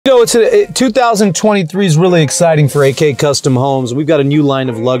You know, 2023 is really exciting for AK Custom Homes. We've got a new line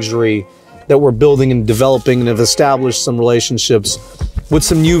of luxury that we're building and developing, and have established some relationships with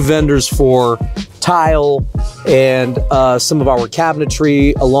some new vendors for tile and some of our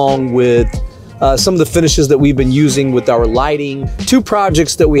cabinetry, along with some of the finishes that we've been using with our lighting. Two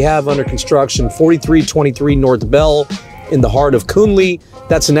projects that we have under construction: 4323 North Bell in the heart of Coonley.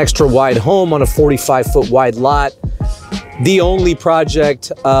 That's an extra wide home on a 45-foot wide lot. The only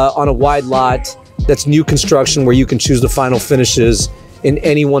project on a wide lot that's new construction where you can choose the final finishes in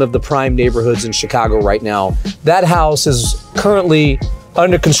any one of the prime neighborhoods in Chicago right now. That house is currently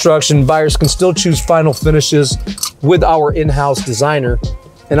under construction. Buyers can still choose final finishes with our in-house designer.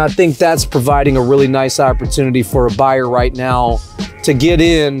 And I think that's providing a really nice opportunity for a buyer right now to get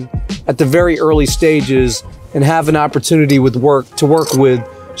in at the very early stages and have an opportunity to work with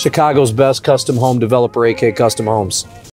Chicago's best custom home developer, AK Custom Homes.